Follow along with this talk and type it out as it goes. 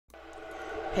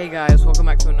Hey guys, welcome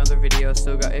back to another video.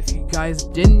 So if you guys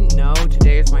didn't know,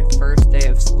 today is my first day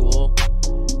of school,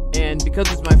 and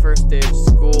because it's my first day of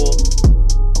school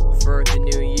for the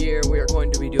new year, we are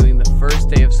going to be doing the first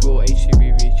day of school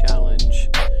hcbb challenge.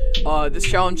 This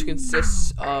challenge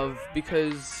consists of,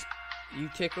 because you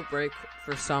take a break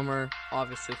for summer,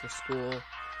 obviously for school,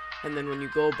 and then when you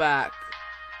go back,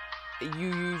 you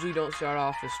usually don't start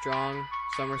off as strong.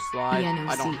 Summer slide,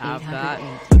 I don't have that,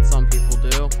 but some people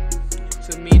do.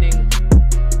 So meaning,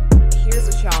 here's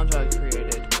a challenge I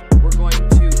created. We're going to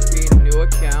create a new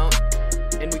account,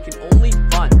 and we can only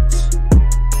bunt,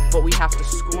 but we have to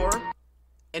score,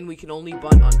 and we can only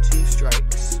bunt on 2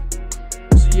 strikes.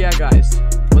 So yeah guys,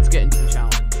 let's get into the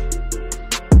challenge.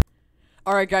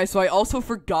 Alright guys, so I also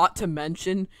forgot to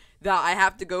mention that I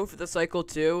have to go for the cycle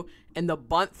too, and the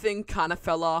bunt thing kind of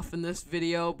fell off in this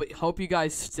video, but hope you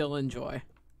guys still enjoy.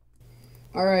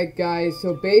 Alright guys,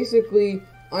 so basically,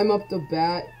 I'm up to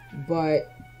bat, but...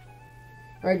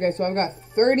 Alright guys, so I've got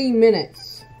 30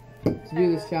 minutes to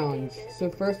do this challenge. So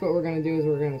first what we're going to do is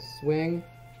we're going to swing.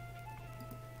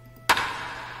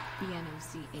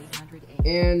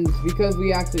 And because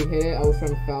we actually hit it, I was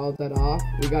trying to foul that off.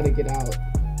 We got to get out.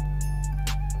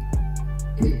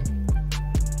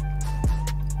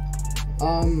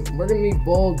 We're going to be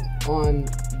bowled on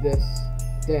this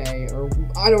day, or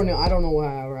I don't know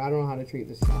how to treat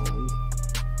this challenge.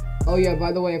 Oh yeah,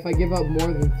 by the way, if I give up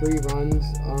more than 3 runs,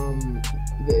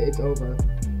 it's over.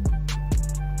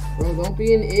 Bro, don't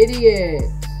be an idiot.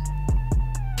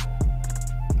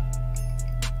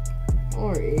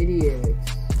 Or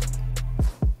idiots.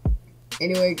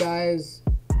 Anyway, guys,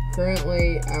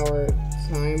 currently our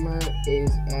timer is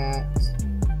at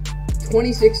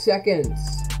 26 seconds,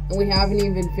 and we haven't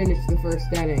even finished the first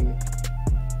inning.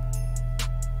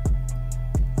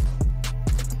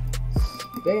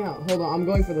 Damn, hold on, I'm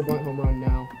going for the bunt home run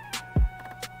now.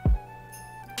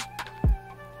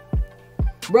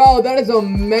 Bro, that is a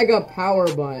mega power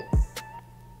bunt.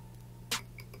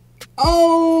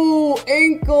 Oh,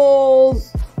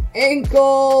 ankles!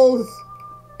 Ankles!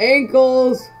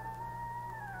 Ankles!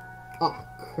 Oh,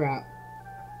 crap.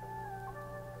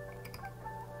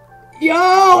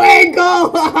 Yo,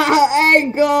 ankle!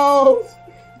 Ankles!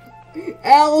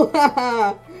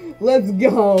 Ella! Let's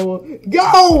go!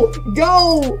 Go!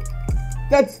 Go!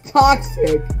 That's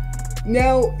toxic.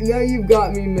 Now you've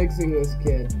got me mixing this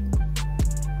kid.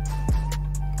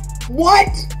 What?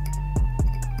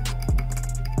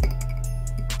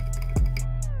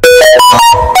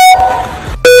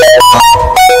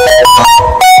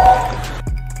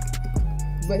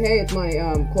 But hey, it's my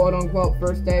quote-unquote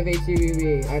first day of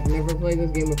hcbb. I've never played this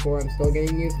game before. I'm still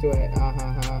getting used to it.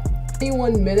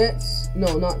 21 minutes.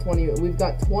 No, not 20. We've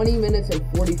got 20 minutes and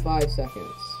 45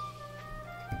 seconds.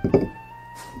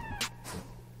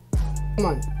 Come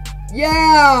on.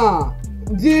 Yeah!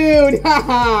 Dude!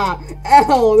 Haha!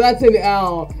 L! That's an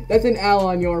L. That's an L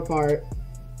on your part.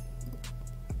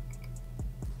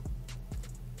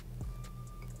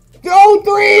 Go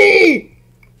 3!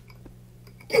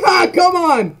 God, come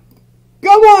on!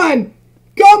 Come on!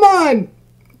 Come on!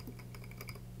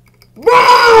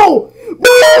 Bro! Bro!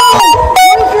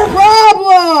 What's your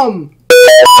problem?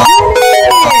 You're an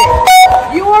idiot!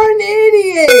 You are an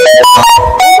idiot!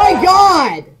 Oh my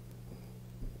god!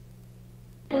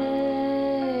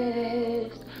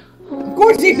 Of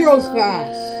course he throws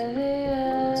fast!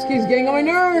 This kid's getting on my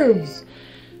nerves!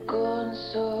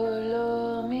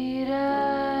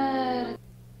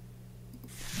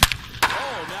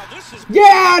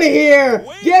 Get out of here!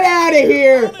 Get out of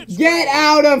here! Get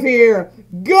out of here!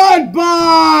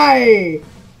 Goodbye!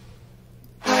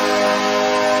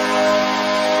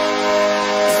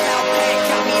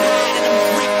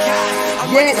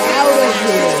 Get out of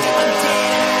here!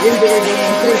 You're gonna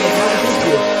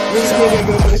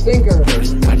go for the sinker.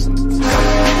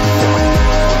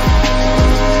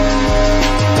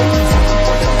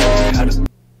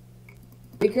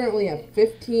 We currently have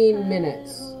 15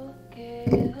 minutes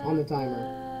on the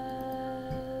timer.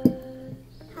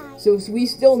 So we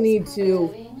still need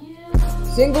to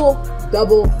single,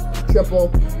 double, triple,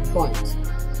 bunt.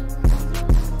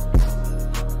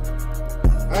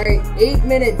 Alright, 8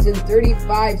 minutes and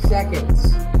 35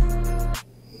 seconds.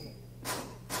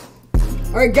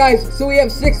 Alright guys, so we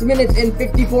have 6 minutes and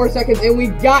 54 seconds, and we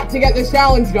got to get this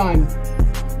challenge done.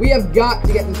 We have got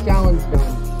to get this challenge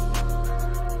done.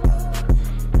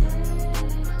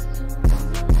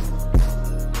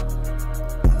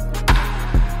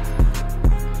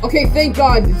 Okay, thank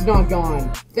God it's not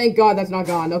gone. Thank God that's not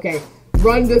gone. Okay,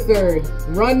 run to third.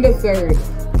 Run to third.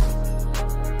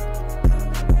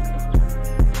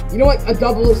 You know what? A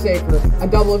double is safer. A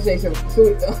double is safer.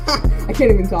 So I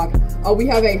can't even talk. We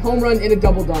have a home run and a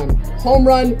double done. Home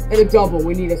run and a double.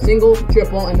 We need a single,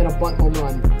 triple, and then a butt home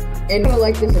run. And I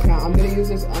like this account. I'm gonna use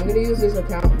this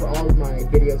account for all of my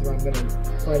videos where I'm gonna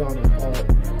play it on it all.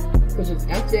 Because it's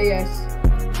FJS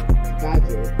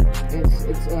Badger. It's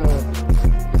a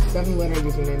 7-letter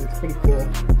username. It's pretty cool.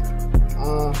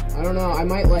 I don't know. I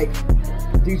might like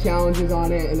do challenges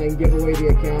on it and then give away the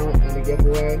account and a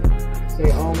giveaway. Say,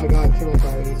 oh my god, Chillin'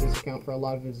 probably uses this account for a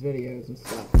lot of his videos and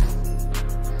stuff.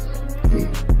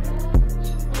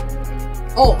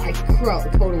 Oh, I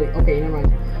totally. Okay, never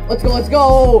mind. Let's go, let's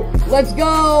go! Let's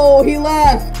go! He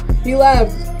left! He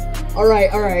left!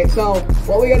 Alright, so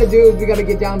what we gotta do is we gotta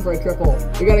get down for a triple.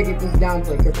 We gotta get this down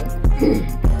for a triple.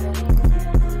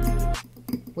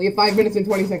 We have 5 minutes and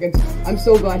 20 seconds. I'm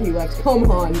so glad he left. Come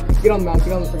on. Get on the mouse,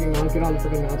 get on the freaking mouse, get on the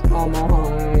freaking mouse. Come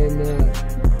on.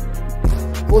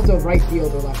 Well, to right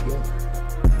field or left field.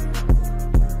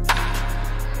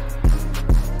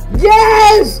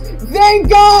 Yes! Thank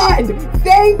God!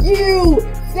 Thank you!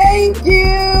 Thank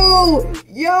you!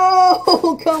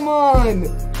 Yo! Come on!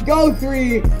 Go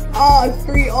 3!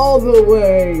 3 all the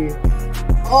way!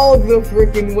 All the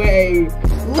freaking way!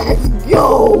 Let's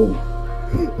go!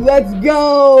 Let's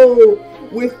go!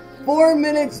 With 4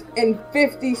 minutes and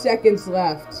 50 seconds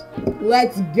left.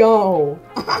 Let's go!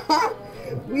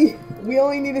 We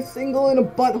only need a single and a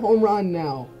butt home run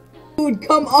now. Dude,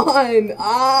 come on!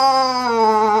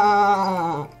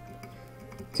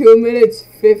 2 minutes,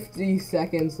 50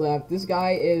 seconds left. This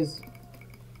guy is...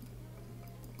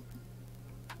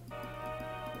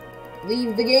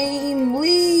 Leave the game!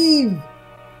 Leave!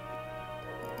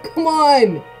 Come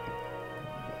on!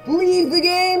 Leave the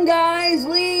game, guys!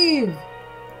 Leave!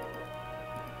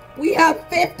 We have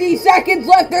 50 seconds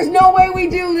left! There's no way we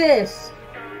do this!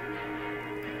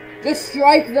 Just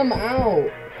strike them out.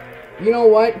 You know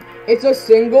what? It's a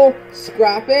single.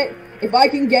 Scrap it. If I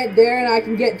can get there and I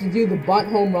can get to do the butt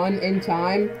home run in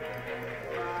time.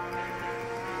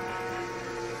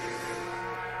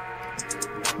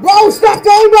 Bro, stop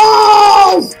throwing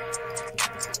balls!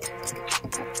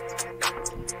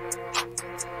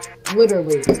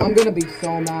 Literally, I'm gonna be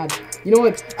so mad. You know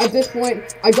what? At this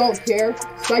point, I don't care.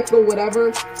 Cycle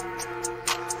whatever.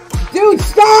 Dude,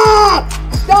 stop!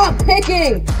 Stop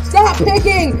picking! Stop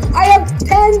picking! I have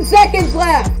 10 seconds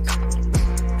left!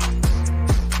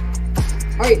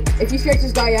 Alright, if you stretch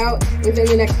this guy out within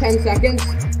the next 10 seconds.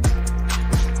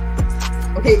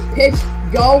 Okay, pitch,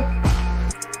 go.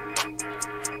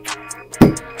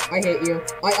 I hate you.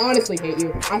 I honestly hate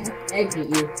you. I hate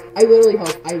you. I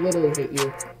literally hate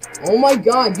you. Oh my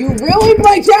god, you ruined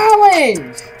my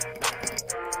challenge!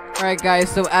 Alright guys,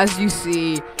 so as you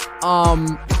see,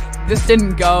 this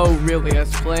didn't go really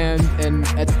as planned, and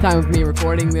at the time of me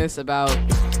recording this about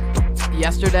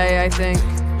yesterday, I think,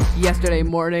 yesterday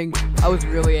morning, I was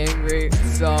really angry,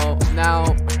 so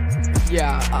now,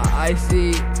 yeah, I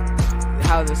see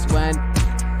how this went,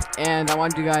 and I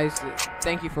want you guys to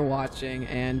thank you for watching,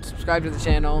 and subscribe to the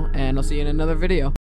channel, and I'll see you in another video.